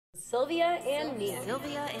Sylvia and me.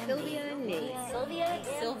 Sylvia and Sylvia and me. Sylvia and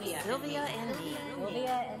Sylvia. Sylvia and me.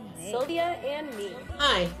 Sylvia and me. Sylvia and me.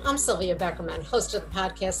 Hi, I'm Sylvia Beckerman, host of the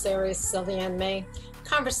podcast series Sylvia and Me,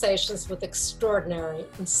 conversations with extraordinary,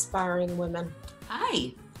 inspiring women.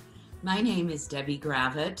 Hi, my name is Debbie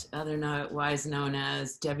Gravitte, otherwise known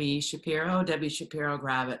as Debbie Shapiro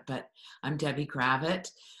Gravitte, but I'm Debbie Gravitte.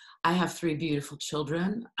 I have 3 beautiful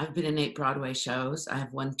children. I've been in 8 Broadway shows. I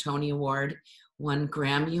have 1 Tony Award, 1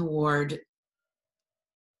 Grammy Award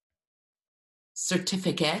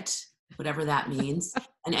certificate, whatever that means,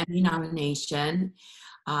 an Emmy nomination.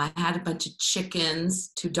 I had a bunch of chickens,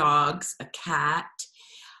 2 dogs, a cat,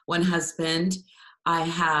 1 husband. I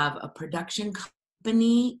have a production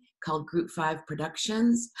company called Group 5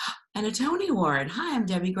 Productions and a Tony Award. Hi, I'm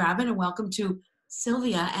Debbie Gravitte, and welcome to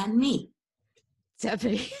Sylvia and Me.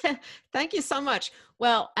 Debbie, thank you so much.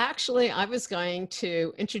 Well, actually, I was going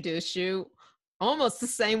to introduce you almost the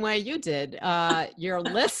same way you did. Your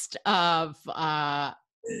list of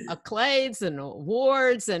accolades and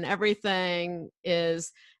awards and everything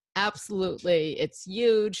is absolutely, it's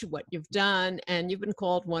huge what you've done, and you've been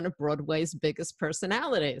called one of Broadway's biggest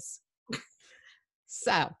personalities.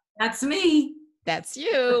 So That's me. that's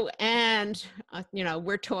you. And,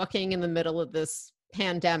 we're talking in the middle of this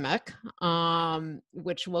pandemic,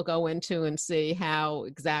 which we'll go into and see how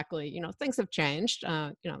exactly, things have changed.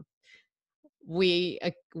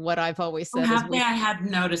 What I've always said is I hadn't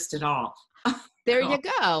noticed it all. there you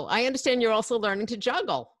go. I understand you're also learning to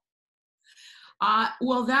juggle.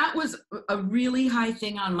 Well, that was a really high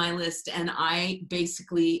thing on my list, and I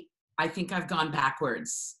think I've gone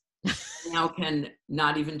backwards. Now can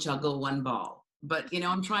not even juggle 1 ball, but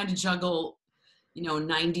I'm trying to juggle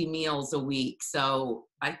 90 meals a week, so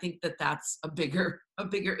I think that's a bigger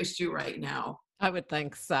issue right now. I would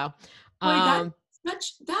think so. Boy,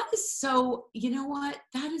 that is so,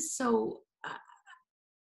 that is so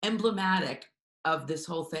emblematic of this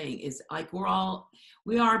whole thing. Is like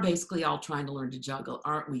we are basically all trying to learn to juggle,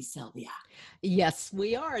 aren't we, Sylvia? Yes,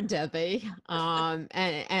 we are, Debbie.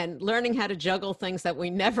 And learning how to juggle things that we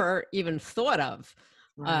never even thought of.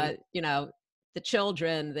 Right. The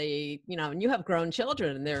children, and you have grown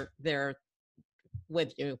children, and they're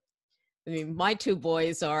with you. I mean, my 2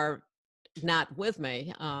 boys are not with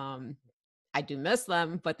me. I do miss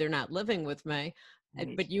them, but they're not living with me.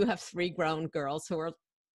 Right. But you have 3 grown girls who are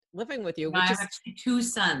living with you. I have actually 2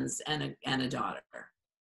 sons and a daughter.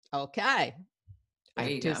 Okay. There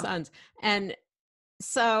you 2 go. sons. And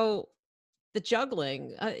so the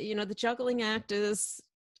juggling, the juggling act is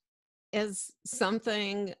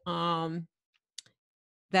something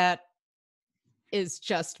that is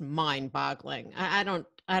just mind-boggling. I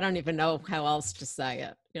don't even know how else to say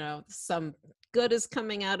it. Some good is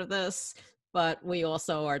coming out of this, but we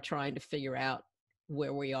also are trying to figure out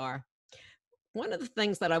where we are. One of the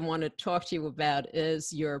things that I want to talk to you about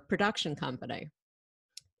is your production company,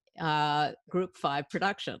 Group 5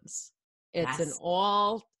 Productions. It's Yes. an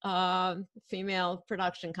all female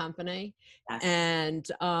production company. Yes. And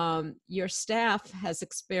your staff has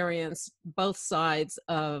experienced both sides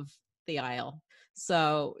of the aisle.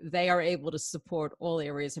 So they are able to support all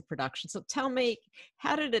areas of production. So tell me,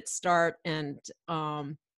 how did it start, and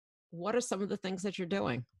what are some of the things that you're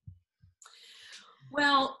doing?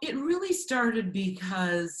 Well, it really started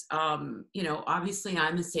because, obviously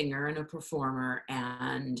I'm a singer and a performer,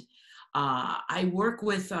 and I work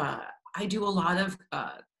with, I do a lot of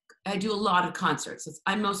concerts.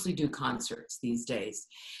 I mostly do concerts these days,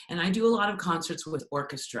 and I do a lot of concerts with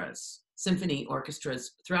orchestras, symphony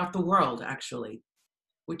orchestras throughout the world, actually,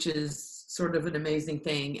 which is sort of an amazing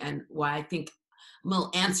thing, and why I think I'm a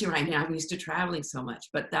little antsy right now. I'm used to traveling so much,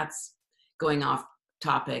 but that's going off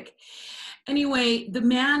topic. Anyway, the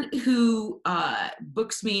man who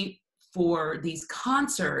books me for these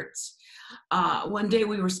concerts, one day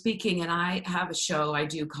we were speaking, and I have a show I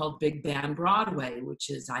do called Big Band Broadway, which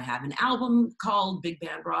is, I have an album called Big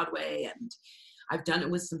Band Broadway, and I've done it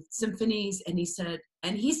with some symphonies. And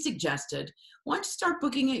he suggested, why don't you start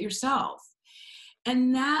booking it yourself?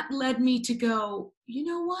 And that led me to go, you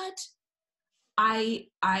know what?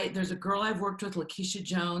 There's a girl I've worked with, Lakeisha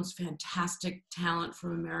Jones, fantastic talent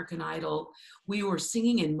from American Idol. We were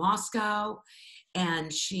singing in Moscow,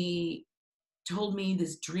 and she told me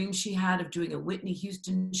this dream she had of doing a Whitney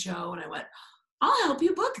Houston show. And I went, I'll help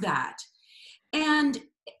you book that. And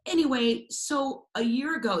anyway, so a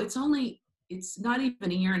year ago, it's not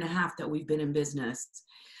even a year and a half that we've been in business.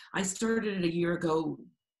 I started it a year ago,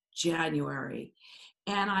 January,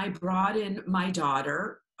 and I brought in my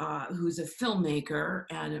daughter, who's a filmmaker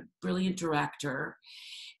and a brilliant director.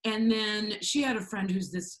 And then she had a friend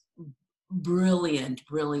who's this brilliant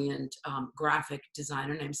graphic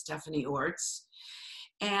designer named Stephanie Orts.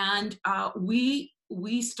 And we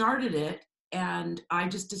started it, and I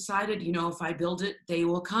just decided, if I build it, they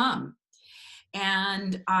will come.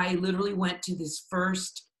 And I literally went to this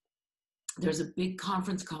there's a big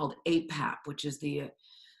conference called APAP, which is the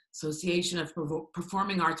Association of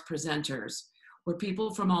Performing Arts Presenters, where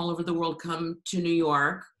people from all over the world come to New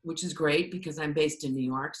York, which is great because I'm based in New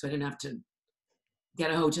York, so I didn't have to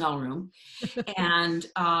get a hotel room. And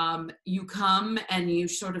you come and you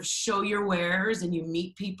sort of show your wares and you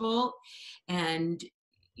meet people and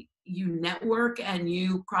you network and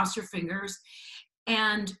you cross your fingers.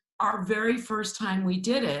 And our very first time we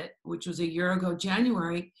did it, which was a year ago,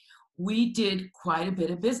 January, we did quite a bit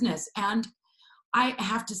of business. And I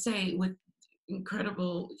have to say, with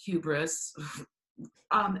incredible hubris,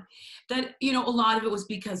 that, a lot of it was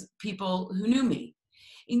because people who knew me,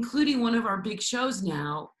 including one of our big shows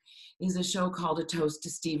now is a show called A Toast to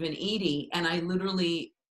Stephen Eady. And I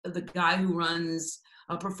literally, the guy who runs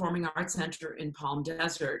a performing arts center in Palm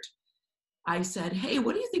Desert, I said, hey,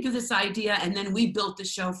 what do you think of this idea? And then we built the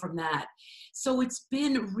show from that. So it's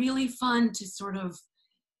been really fun to sort of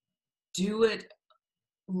do it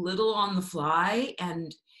little on the fly.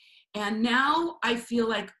 And now I feel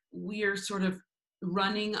like we're sort of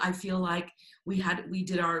running. I feel like we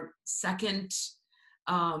did our second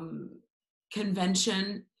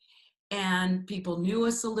convention, and people knew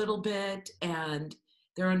us a little bit, and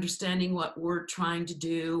they're understanding what we're trying to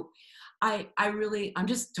do. I'm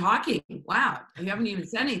just talking. Wow, you haven't even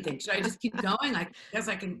said anything. Should I just keep going? I guess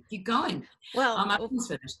I can keep going. Well, I'm almost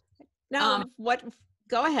finished. No,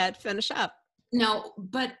 go ahead, finish up. No,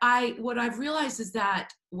 but what I've realized is that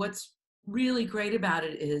what's really great about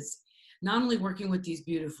it is not only working with these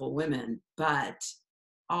beautiful women, but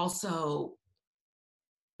also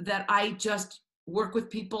that I just work with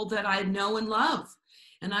people that I know and love.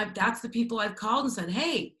 And that's the people I've called and said,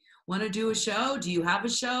 hey, want to do a show? Do you have a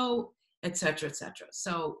show? Et cetera, et cetera.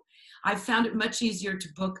 So I found it much easier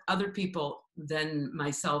to book other people than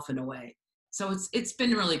myself in a way. So it's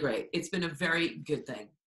been really great. It's been a very good thing.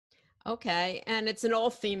 Okay. And it's an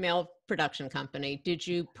all-female production company. Did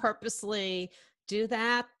you purposely do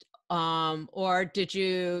that? Or did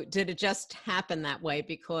it just happen that way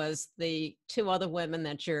because the two other women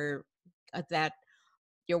that you're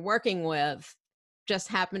working with just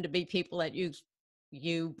happen to be people that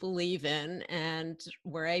you believe in and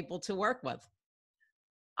were able to work with?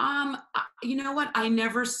 You know what? I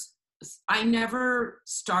never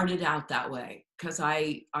started out that way because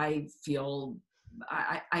I feel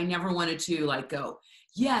I never wanted to go,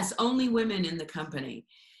 yes, only women in the company.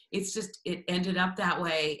 It's just, it ended up that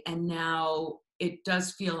way. And now it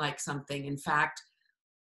does feel like something. In fact,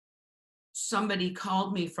 somebody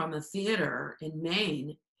called me from a theater in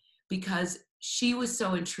Maine because she was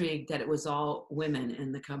so intrigued that it was all women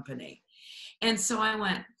in the company. And so I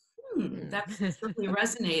went, that's certainly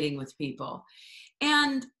resonating with people.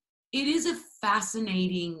 And it is a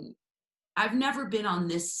fascinating, I've never been on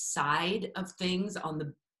this side of things, on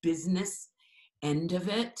the business end of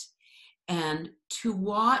it. And to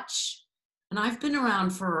watch, and I've been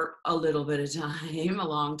around for a little bit of time, a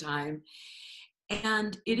long time,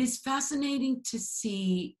 and it is fascinating to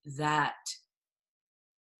see that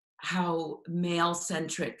how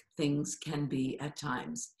male-centric things can be at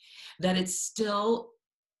times. That it's still,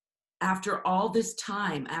 after all this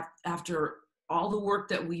time, after all the work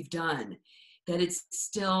that we've done, that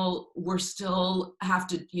we're still have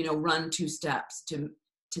to, run two steps to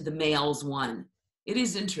the male's one. It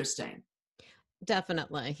is interesting.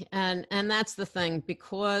 Definitely. And that's the thing,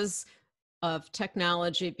 because of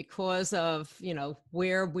technology, because of,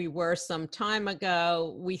 where we were some time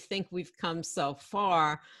ago, we think we've come so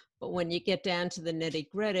far, but when you get down to the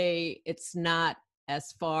nitty-gritty, it's not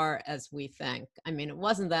as far as we think. I mean, it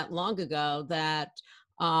wasn't that long ago that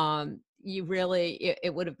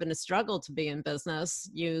it would have been a struggle to be in business.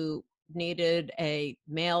 You needed a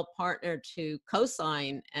male partner to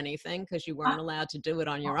co-sign anything because you weren't allowed to do it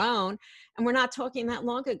on your own. And we're not talking that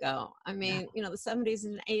long ago. I mean, the 70s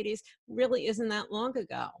and 80s really isn't that long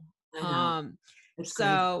ago.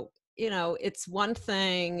 So, it's one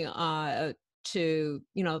thing to,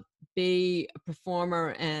 be a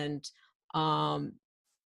performer and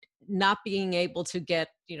not being able to get,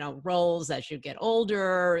 roles as you get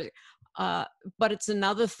older. But it's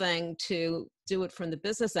another thing to do it from the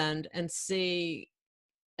business end and see,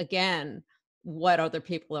 again, what other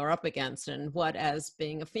people are up against and what, as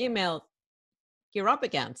being a female, you're up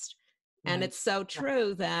against. Right. And it's so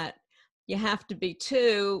true that you have to be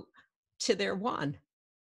two to their one.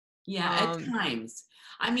 Yeah, at times.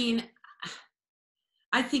 I mean,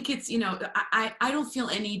 I think it's, you know, I don't feel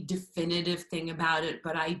any definitive thing about it,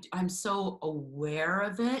 but I'm so aware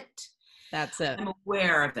of it. That's it. I'm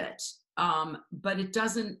aware of it. But it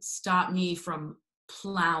doesn't stop me from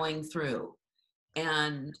plowing through.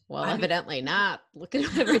 And Well, I mean, evidently not. Look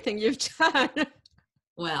at everything you've done.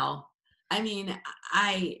 well, I mean,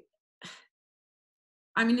 I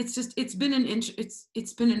mean, it's been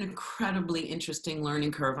it's been an incredibly interesting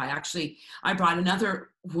learning curve. I brought another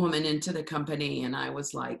woman into the company, and I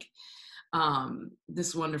was like,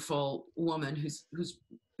 this wonderful woman who's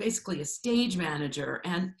basically a stage manager.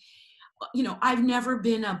 And you know, I've never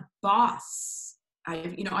been a boss.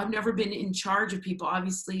 I've never been in charge of people.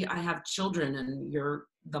 Obviously, I have children, and you're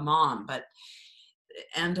the mom,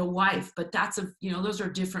 and a wife, but those are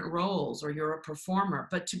different roles, or you're a performer.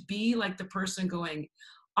 But to be like the person going,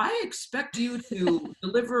 I expect you to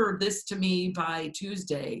deliver this to me by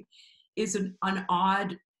Tuesday, is an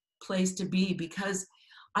odd place to be, because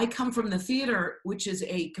I come from the theater, which is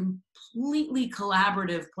a completely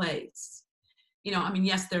collaborative place. You know, I mean,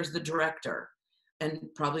 yes, there's the director and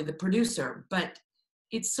probably the producer, but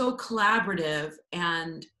it's so collaborative.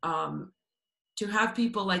 And to have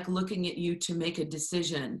people like looking at you to make a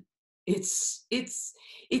decision, it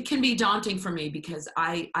can be daunting for me, because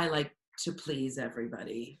I like to please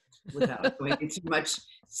everybody without going into too much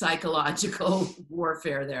psychological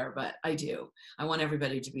warfare there, but I want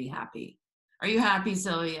everybody to be happy. Are you happy,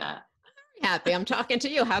 Sylvia? Happy. I'm talking to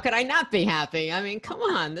you. How could I not be happy? I mean, come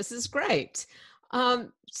on, this is great.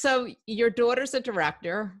 So your daughter's a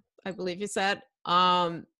director, I believe you said.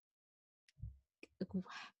 How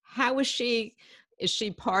is she? Is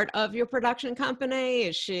she part of your production company?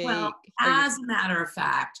 Is Well, she? as a matter of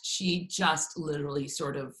fact, she just literally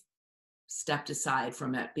sort of stepped aside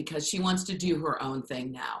from it, because she wants to do her own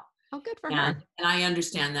thing now. Oh, good for And her. I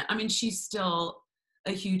understand that. I mean, she's still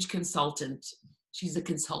a huge consultant. She's a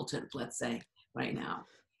consultant, let's say, right now.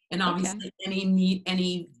 And obviously, Okay.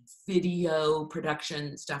 any video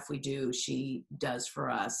production stuff we do, she does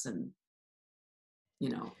for us. And you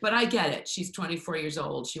know, but I get it. She's 24 years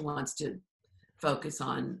old. She wants to focus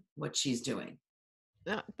on what she's doing.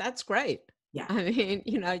 That's great. Yeah. I mean,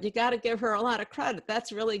 you got to give her a lot of credit.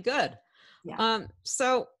 That's really good. Yeah.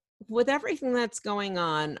 So with everything that's going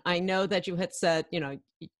on, I know that you had said,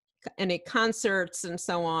 any concerts and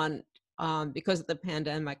so on, because of the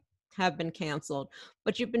pandemic, have been canceled,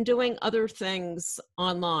 but you've been doing other things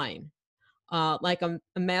online, like a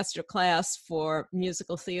master class for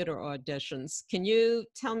musical theater auditions. Can you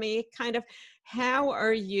tell me kind of how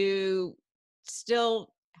are you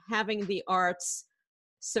still having the arts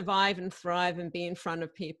survive and thrive and be in front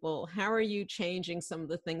of people? How are you changing some of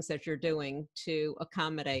the things that you're doing to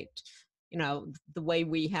accommodate, the way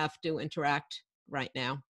we have to interact right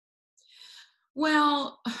now?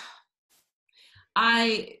 Well,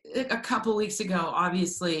 a couple weeks ago,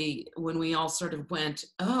 obviously, when we all sort of went,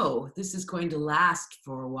 oh, this is going to last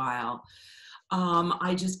for a while,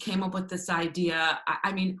 I just came up with this idea.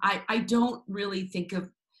 I mean, I don't really think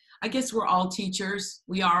of, I guess we're all teachers.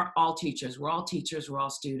 We are all teachers. We're all teachers. We're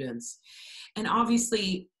all students. And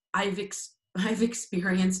obviously, I've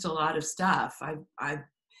experienced a lot of stuff. I've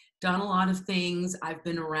done a lot of things. I've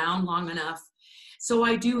been around long enough. So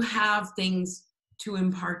I do have things to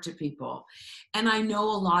impart to people. And I know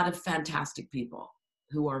a lot of fantastic people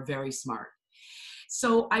who are very smart.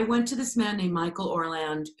 So I went to this man named Michael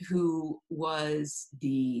Orland, who was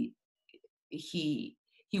he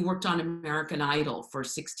worked on American Idol for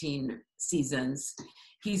 16 seasons.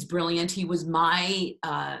 He's brilliant. He was my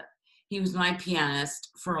pianist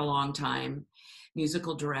for a long time,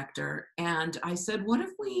 musical director. And I said, what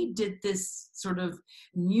if we did this sort of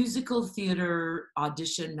musical theater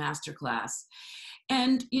audition masterclass?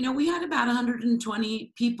 And, we had about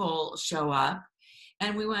 120 people show up.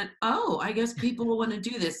 And we went, oh, I guess people will want to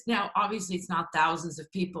do this. Now, obviously, it's not thousands of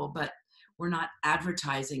people, but we're not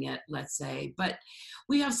advertising it, let's say. But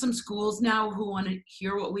we have some schools now who want to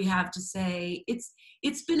hear what we have to say. It's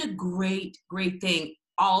been a great, great thing.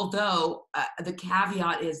 Although the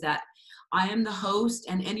caveat is that I am the host,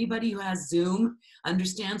 and anybody who has Zoom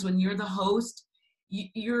understands when you're the host,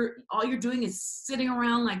 all you're doing is sitting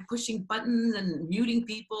around like pushing buttons and muting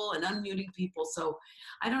people and unmuting people. So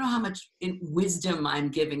I don't know how much wisdom I'm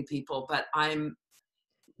giving people, but I'm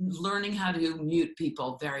learning how to mute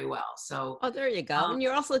people very well. So there you go. And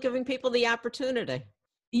you're also giving people the opportunity.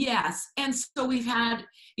 Yes. And so we've had,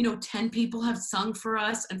 10 people have sung for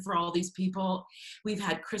us, and for all these people, we've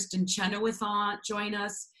had Kristen Chenoweth join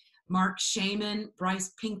us, Mark Shaman,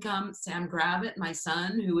 Bryce Pinkham, Sam Gravitte, my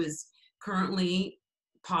son, who is currently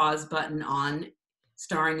pause button on,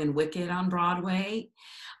 starring in Wicked on Broadway.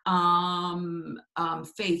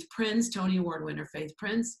 Faith Prince, Tony Award winner Faith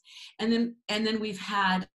Prince, and then we've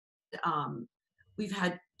had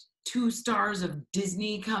 2 stars of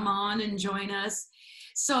Disney come on and join us.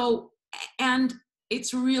 So, and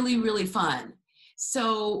it's really, really fun.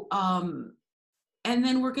 So, and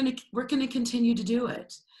then we're gonna continue to do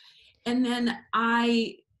it. And then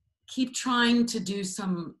I keep trying to do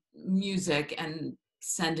some music and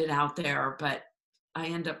send it out there, but I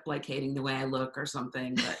end up like hating the way I look or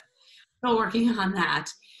something, but still working on that.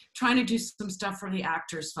 Trying to do some stuff for the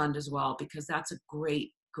Actors Fund as well, because that's a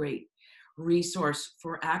great, great resource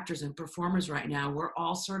for actors and performers right now. We're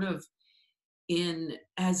all sort of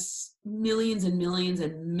as millions and millions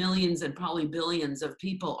and millions and probably billions of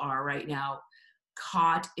people are right now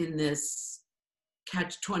caught in this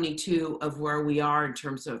catch-22 of where we are in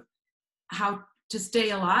terms of how to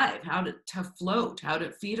stay alive, how to float, how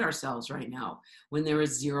to feed ourselves right now when there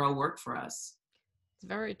is zero work for us. It's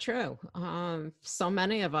very true. So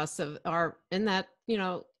many of us are in that,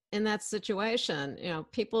 in that situation.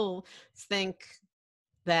 People think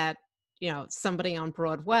that, somebody on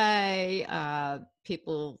Broadway,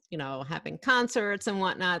 people, having concerts and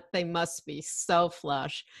whatnot, they must be so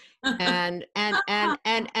flush. And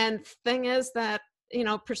thing is that,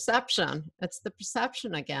 perception, it's the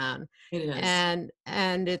perception again. It is.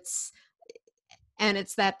 And it's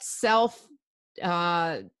that self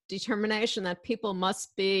determination that people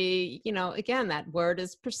must be, again, that word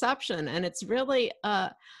is perception. And it's really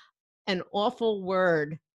an awful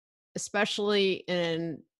word, especially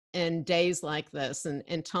in days like this and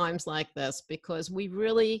in times like this, because we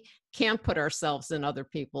really can't put ourselves in other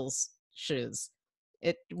people's shoes.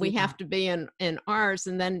 We have to be in ours,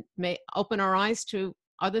 and then may open our eyes to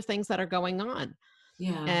other things that are going on.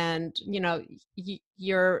 Yeah. And,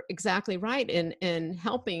 you're exactly right in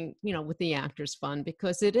helping, with the Actors Fund,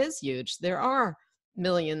 because it is huge. There are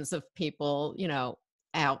millions of people,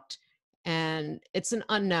 out, and it's an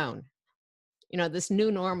unknown. This new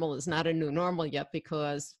normal is not a new normal yet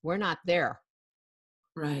because we're not there.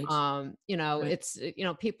 Right. Right. Right. It's,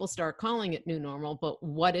 people start calling it new normal, but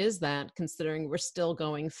what is that, considering we're still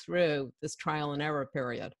going through this trial and error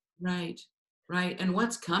period? Right. Right. And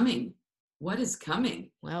what's coming? What is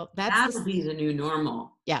coming? Well, that'll be the new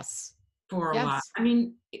normal. Yes. For a while. I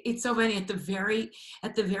mean, it's so funny. At the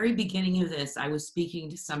very beginning of this, I was speaking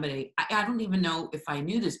to somebody. I don't even know if I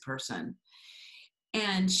knew this person.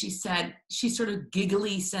 And she sort of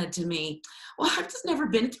giggly said to me, "Well, I've just never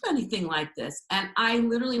been through anything like this." And I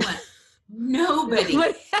literally went, "Nobody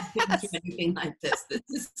has been through anything like this. This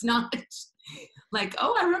is not like,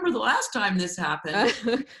 oh, I remember the last time this happened."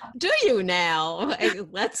 Do you now?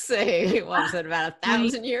 Let's see. What was it, about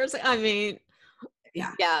 1,000 years? I mean,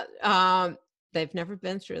 yeah. They've never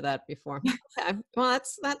been through that before. Okay. Well,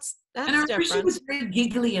 that's and I different. She was very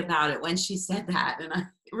giggly about it when she said that, and it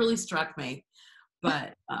really struck me.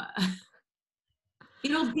 But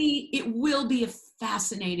it will be a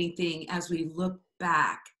fascinating thing as we look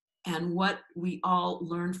back and what we all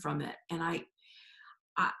learned from it. And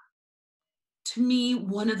to me,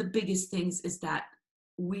 one of the biggest things is that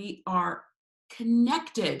we are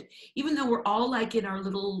connected, even though we're all like in our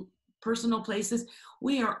little personal places,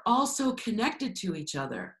 we are also connected to each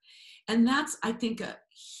other. And that's, I think, a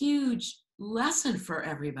huge lesson for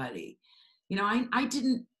everybody. I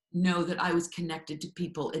didn't know that I was connected to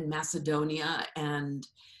people in Macedonia and,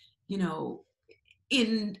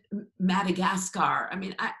 in Madagascar. I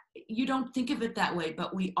mean, you don't think of it that way,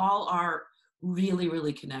 but we all are really,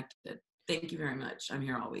 really connected. Thank you very much. I'm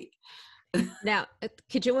here all week. Now,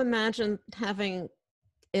 could you imagine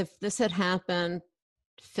if this had happened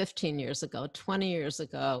 15 years ago, 20 years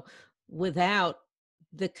ago, without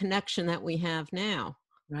the connection that we have now?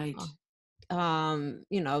 Right.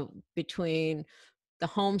 Between the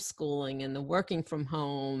homeschooling and the working from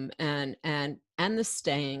home and the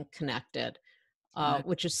staying connected, Right.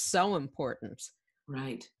 which is so important.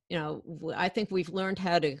 Right. I think we've learned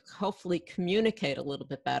how to hopefully communicate a little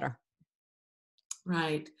bit better.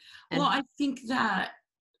 Right. Well, I think that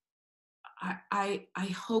I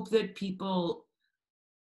hope that people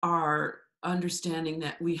are understanding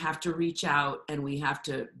that we have to reach out, and we have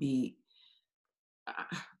to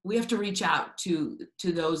reach out to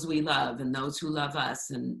those we love and those who love us,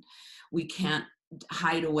 and we can't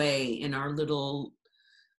hide away in our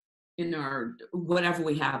whatever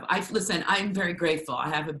we have. I'm very grateful. I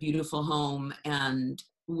have a beautiful home, and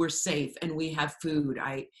we're safe, and we have food.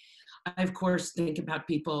 I of course think about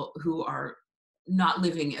people who are not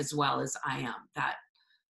living as well as I am.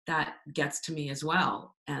 That gets to me as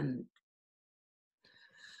well. And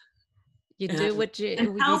You And, do what and you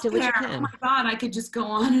do what you healthcare, oh can. my God, I could just go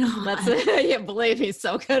on and on. That's you believe me,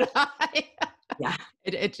 so could I. Yeah.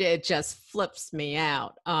 It just flips me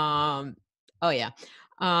out. Oh yeah.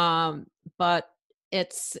 But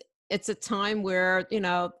it's a time where, you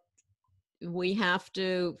know, we have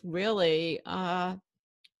to really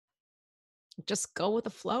just go with the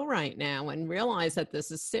flow right now and realize that this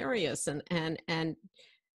is serious, and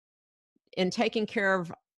in taking care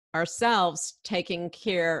of ourselves, taking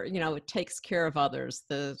care, you know, it takes care of others.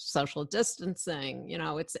 The social distancing, you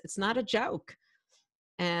know, it's not a joke.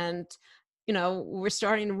 And you know, we're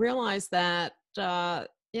starting to realize that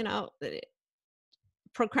you know,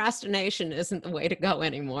 procrastination isn't the way to go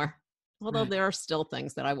anymore. Although Right. there are still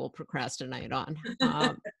things that I will procrastinate on.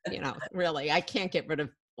 You know, really, I can't get rid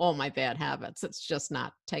of all my bad habits. It's just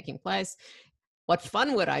not taking place. What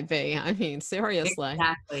fun would I be? I mean, seriously.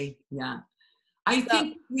 Exactly. Yeah. I So,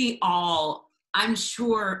 think I'm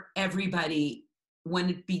sure everybody, when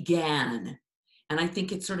it began, and I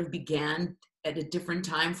think it sort of began at a different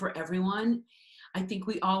time for everyone, I think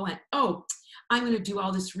we all went, oh, I'm going to do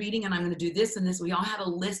all this reading and I'm going to do this and this. We all had a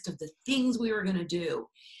list of the things we were going to do.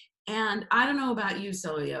 And I don't know about you,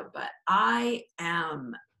 Sylvia, but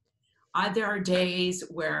there are days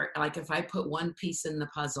where, like, if I put one piece in the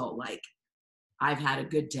puzzle, like, I've had a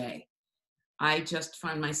good day. I just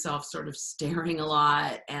find myself sort of staring a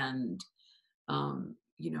lot, and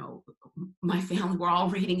you know, my family, we're all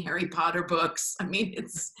reading Harry Potter books. I mean,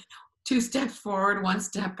 it's 2 steps forward, 1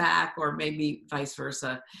 step back, or maybe vice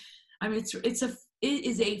versa. I mean, it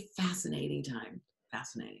is a fascinating time.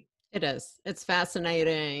 Fascinating. it is. It's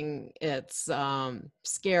fascinating. It's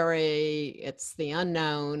scary. It's the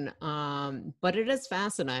unknown. But it is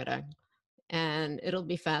fascinating. And it'll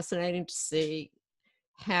be fascinating to see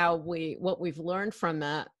what we've learned from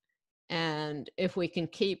it, and if we can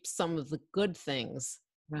keep some of the good things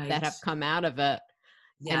that Right. have come out of it,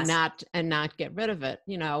 and Yes. not get rid of it.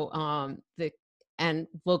 You know, and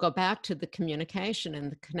we'll go back to the communication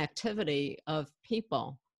and the connectivity of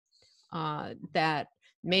people that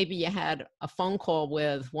maybe you had a phone call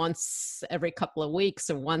with once every couple of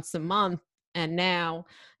weeks or once a month, and now,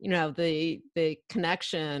 you know, the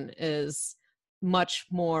connection is much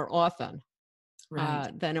more often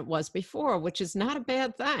Right. than it was before, which is not a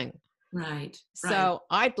bad thing. Right. Right. So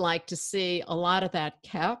I'd like to see a lot of that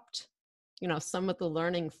kept, you know, some of the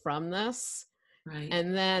learning from this, Right.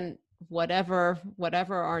 and then whatever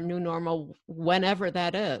our new normal, whenever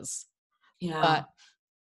that is. Yeah. But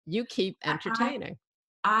you keep I, entertaining.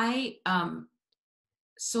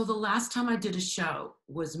 so the last time I did a show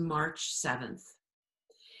was March 7th.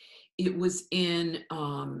 It was in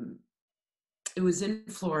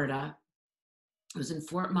Florida. It was in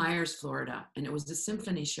Fort Myers, Florida, and it was a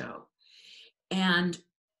symphony show. And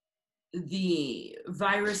the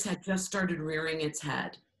virus had just started rearing its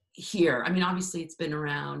head here. I mean, obviously it's been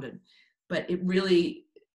around, but it really,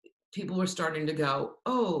 people were starting to go,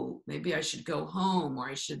 oh, maybe I should go home, or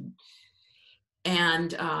I should.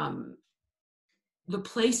 And the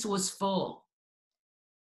place was full.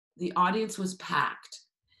 The audience was packed.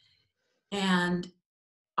 And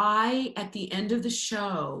at the end of the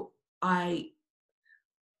show, I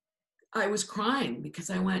was crying because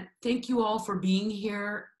I went, thank you all for being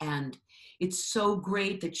here. And it's so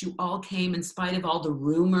great that you all came in spite of all the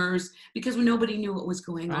rumors, because nobody knew what was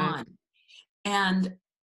going Right. on. And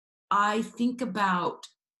I think about,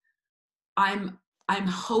 I'm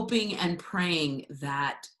hoping and praying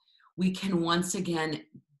that we can once again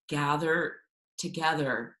gather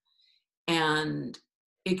together and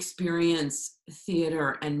experience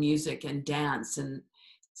theater and music and dance and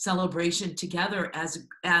celebration together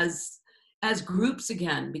as groups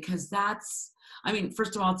again, because that's, I mean,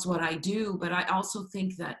 first of all, it's what I do, but I also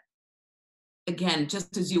think that, again,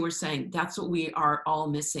 just as you were saying, that's what we are all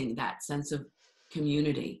missing, that sense of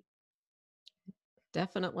community.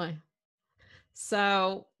 Definitely.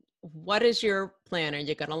 So what is your plan? Are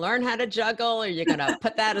you going to learn how to juggle, or are you going to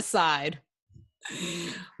put that aside?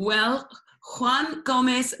 Well, Juan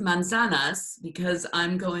Gomez Manzanas, because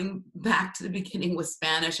I'm going back to the beginning with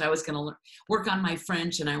Spanish. I was going to work on my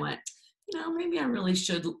French, and I went, you know, maybe I really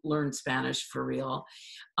should learn Spanish for real.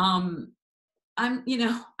 I'm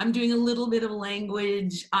doing a little bit of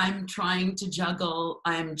language. I'm trying to juggle.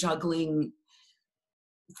 I'm juggling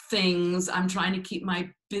things. I'm trying to keep my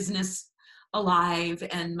business alive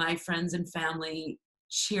and my friends and family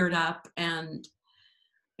cheered up. And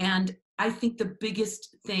I think the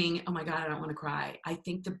biggest thing, oh my God, I don't want to cry. I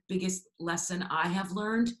think the biggest lesson I have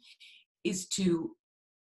learned is to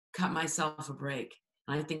cut myself a break.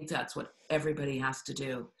 And I think that's what everybody has to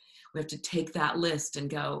do. We have to take that list and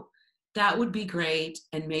go, that would be great.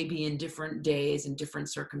 And maybe in different days and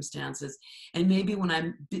different circumstances, and maybe when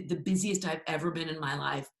I'm the busiest I've ever been in my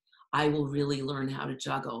life, I will really learn how to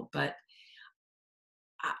juggle. But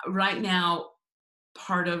right now,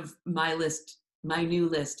 part of my new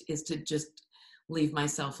list, is to just leave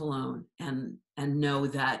myself alone and know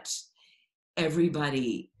that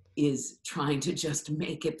everybody is trying to just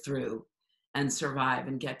make it through and survive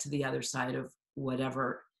and get to the other side of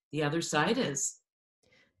whatever the other side is.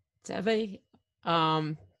 Debbie,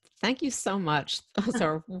 thank you so much. Those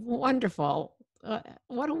are wonderful.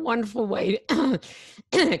 What a wonderful way,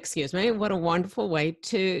 excuse me, what a wonderful way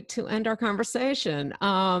to end our conversation.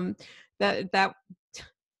 That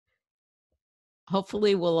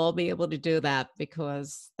hopefully we'll all be able to do that,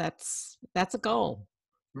 because that's a goal.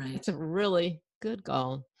 Right. It's a really good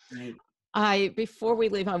goal. Right. Before we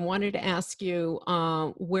leave, I wanted to ask you,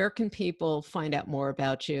 where can people find out more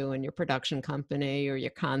about you and your production company or your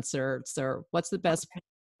concerts, or what's the best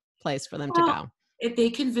place for them to go? If they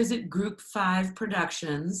can visit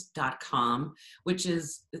group5productions.com, which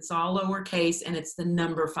is, it's all lowercase and it's the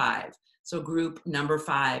number 5. So group number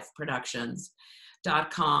 5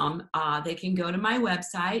 productions.com. They can go to my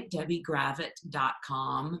website,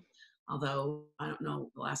 debbiegravitte.com. Although I don't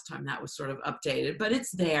know the last time that was sort of updated, but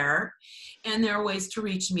it's there. And there are ways to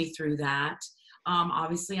reach me through that.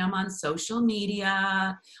 Obviously, I'm on social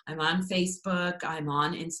media. I'm on Facebook. I'm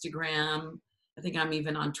on Instagram. I think I'm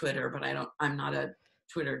even on Twitter, but I'm not a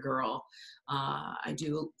Twitter girl. I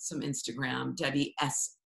do some Instagram, Debbie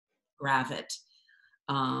S. Gravitte.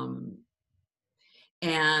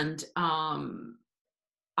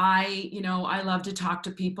 I love to talk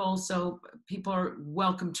to people, so people are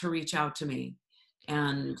welcome to reach out to me,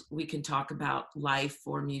 and we can talk about life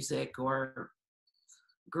or music or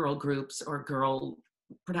girl groups or girl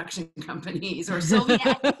production companies or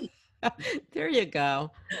Sylvia. There you go.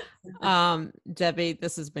 Debbie,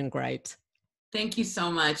 this has been great. Thank you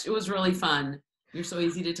so much. It was really fun. You're so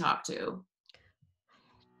easy to talk to.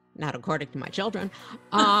 Not according to my children.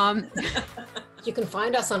 You can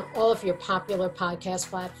find us on all of your popular podcast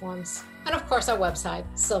platforms. And of course, our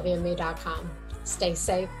website, sylviaandme.com. Stay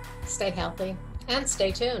safe, stay healthy, and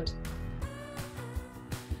stay tuned.